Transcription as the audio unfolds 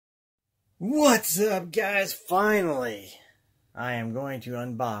What's up, guys? Finally, I am going to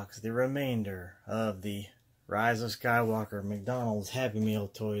unbox the remainder of the Rise of Skywalker McDonald's Happy Meal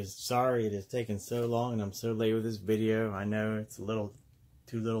toys. Sorry it has taken so long and I'm so late with this video. I know it's a little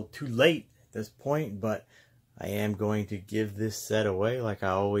too late at this point, but I am going to give this set away like I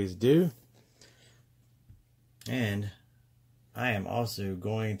always do. And I am also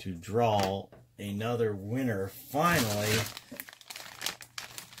going to draw another winner finally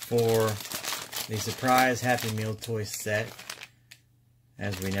for the surprise Happy Meal toy set,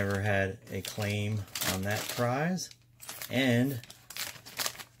 as we never had a claim on that prize. And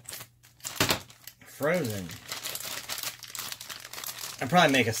Frozen. I'll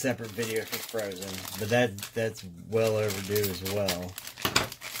probably make a separate video for Frozen, but that's well overdue as well.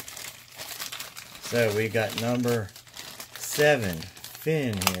 So we got number 7,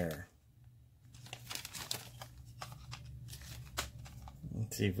 Finn here.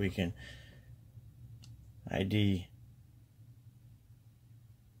 Let's see if we can ID.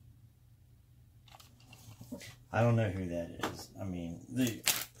 I don't know who that is. I mean, the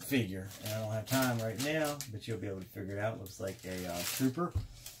figure. And I don't have time right now, but you'll be able to figure it out. Looks like a trooper.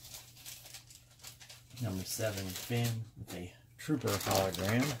 Number 7, Finn with a trooper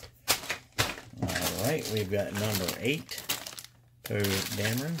hologram. Alright, we've got number 8, Poe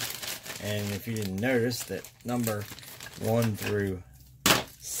Dameron. And if you didn't notice that number 1 through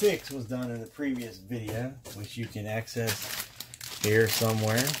 6 was done in the previous video, which you can access here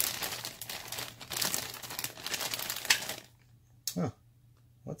somewhere. Huh.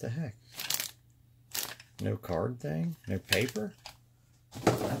 What the heck? No card thing? No paper?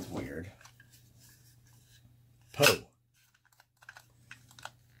 That's weird. Poe.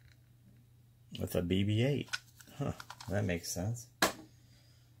 With a BB-8. Huh. That makes sense.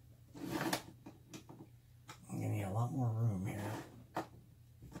 I'm gonna need a lot more room here.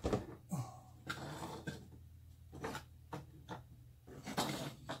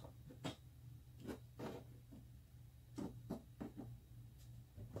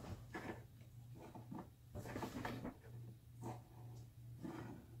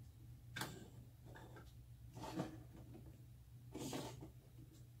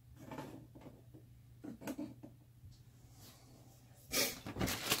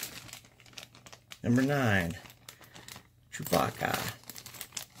 Number 9, Chewbacca.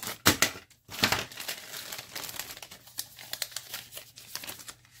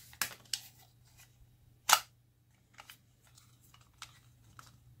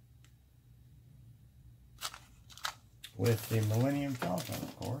 With the Millennium Falcon,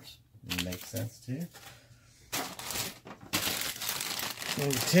 of course. It makes sense too.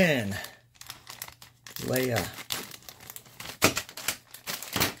 Number 10, Leia.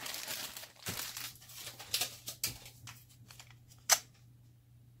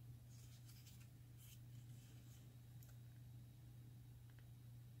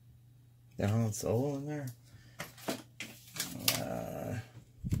 The Han Solo in there?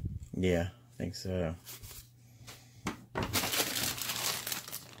 Yeah, I think so.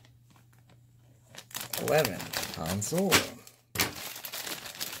 #11, Han Solo.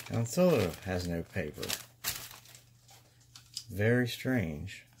 Han Solo has no paper. Very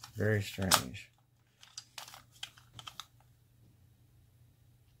strange. Very strange.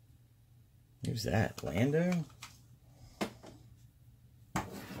 Who's that? Lando?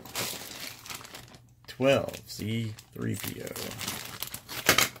 12, C-3PO.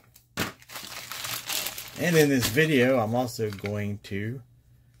 And in this video, I'm also going to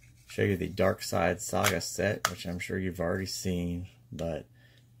show you the Dark Side Saga Set, which I'm sure you've already seen, but,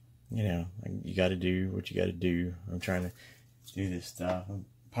 you know, you got to do what you got to do. I'm trying to do this stuff. I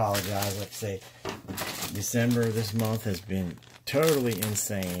apologize. Like I say, December this month has been totally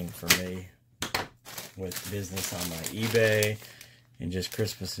insane for me with business on my eBay and just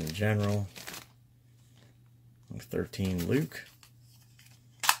Christmas in general. 13, Luke.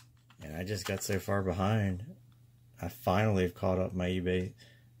 And I just got so far behind. I finally have caught up my eBay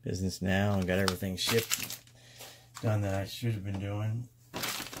business now and got everything shipped done that I should have been doing.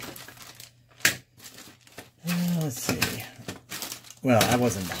 Let's see. Well, I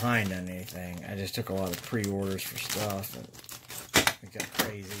wasn't behind on anything. I just took a lot of pre-orders for stuff and it got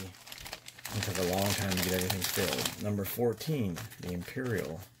crazy. It took a long time to get everything filled. Number 14, the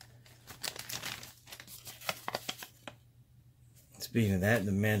Imperial. Speaking of that,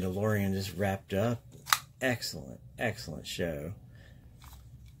 The Mandalorian just wrapped up. Excellent, excellent show.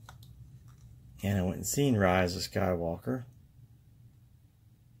 And I went and seen Rise of Skywalker.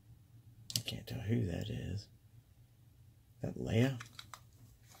 I can't tell who that is. Is that Leia?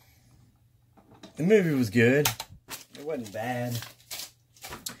 The movie was good. It wasn't bad.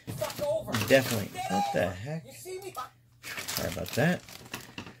 definitely... What the heck? Sorry about that.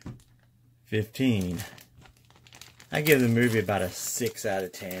 15. I give the movie about a 6 out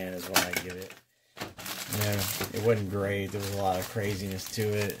of 10 is what I give it. You know, it wasn't great. There was a lot of craziness to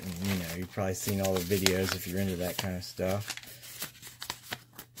it. And, you know, you've probably seen all the videos if you're into that kind of stuff.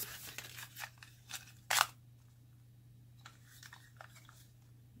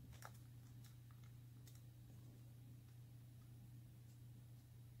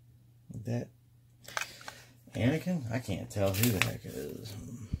 That Anakin? I can't tell who the heck it is.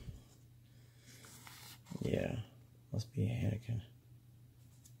 Yeah, must be Anakin.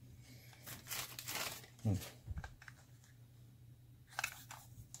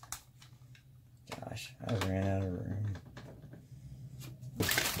 Gosh, I ran out of room.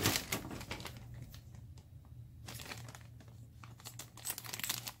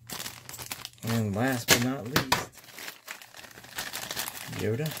 And last but not least,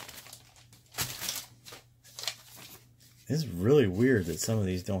 Yoda. It's really weird that some of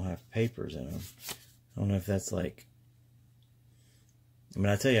these don't have papers in them. I don't know if that's like... I mean,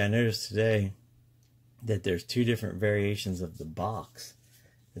 I tell you, I noticed today that there's 2 different variations of the box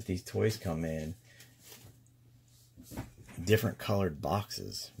that these toys come in. Different colored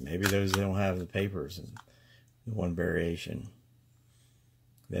boxes. Maybe those don't have the papers in one variation.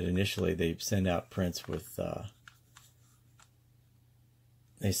 That initially they send out prints with...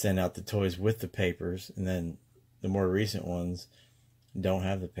 they send out the toys with the papers, and then the more recent ones don't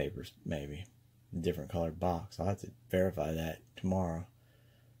have the papers, maybe. A different colored box. I'll have to verify that tomorrow.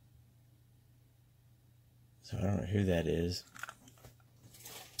 So I don't know who that is.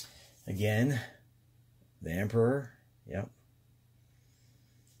 Again, the Emperor. Yep.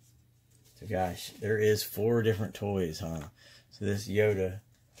 So gosh, there is 4 different toys, huh? So this Yoda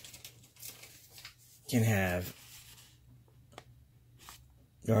can have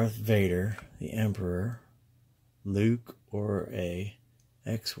Darth Vader, the Emperor, Luke, or a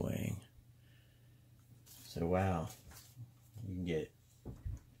X-Wing. So wow, you can get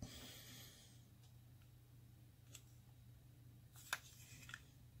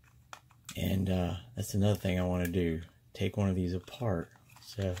and that's another thing I want to do, take one of these apart.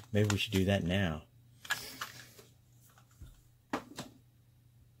 So maybe we should do that now.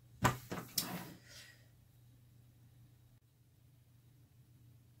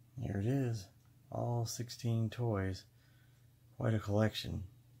 There it is. All 16 toys. Quite a collection.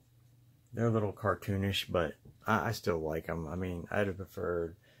 They're a little cartoonish, but I still like them. I mean, I'd have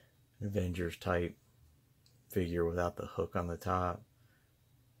preferred an Avengers type figure without the hook on the top.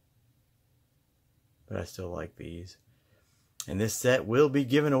 But I still like these. And this set will be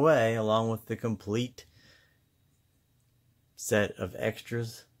given away along with the complete set of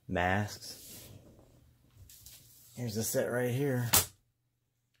extras, masks. Here's the set right here.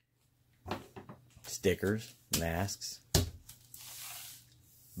 Stickers, masks,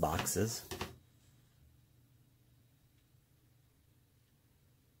 boxes.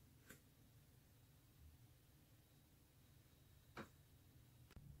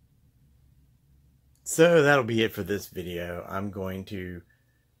 So that'll be it for this video. I'm going to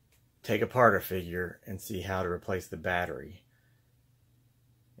take apart a figure and see how to replace the battery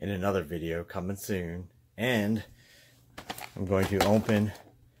in another video coming soon. And I'm going to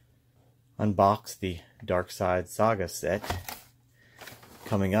unbox the Dark Side Saga Set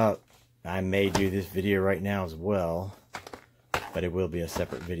coming up. I may do this video right now as well, but it will be a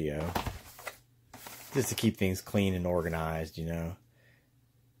separate video. Just to keep things clean and organized, you know.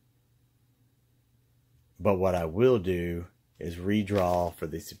 But what I will do is redraw for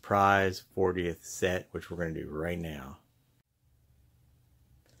the surprise 40th set, which we're going to do right now.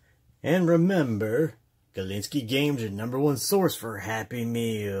 And remember, GALINSKI Games, your #1 source for Happy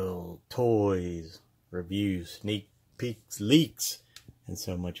Meal, toys, reviews, sneak peeks, leaks, and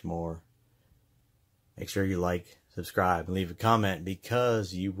so much more. Make sure you like, subscribe, and leave a comment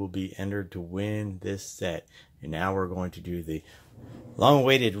because you will be entered to win this set. And now we're going to do the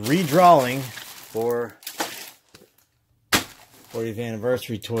long-awaited redrawing for 40th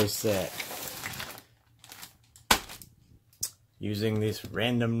anniversary toy set. Using this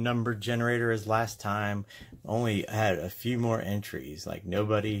random number generator as last time, only had a few more entries. Like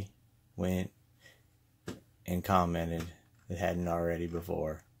nobody went and commented that hadn't already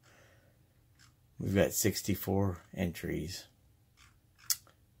before. We've got 64 entries.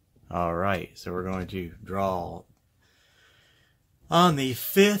 Alright, so we're going to draw on the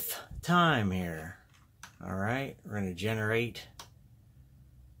 5th time here. Alright, we're going to generate.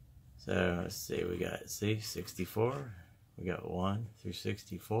 So let's see, we got, 64. We got 1 through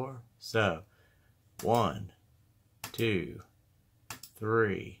 64. So 1, 2,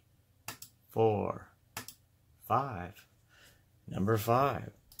 3, 4, 5. Number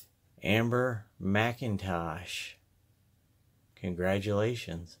 5, Amber McIntosh.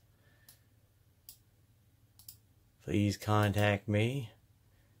 Congratulations. Please contact me.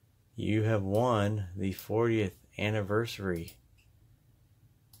 You have won the 40th anniversary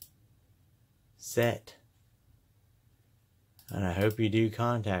set. And I hope you do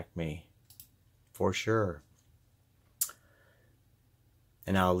contact me for sure.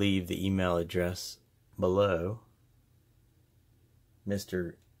 And I'll leave the email address below.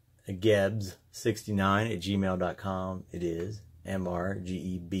 Mr. Gebz69 at gmail.com. It is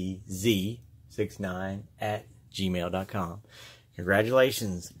MRGEBZ69 at gmail.com.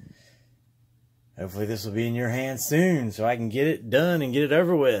 Congratulations. Hopefully this will be in your hands soon so I can get it done and get it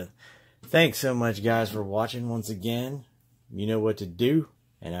over with. Thanks so much, guys, for watching once again. You know what to do,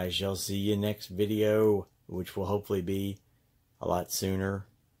 and I shall see you next video, which will hopefully be a lot sooner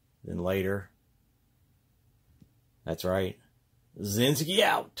than later. That's right. GALINSKI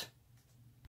out.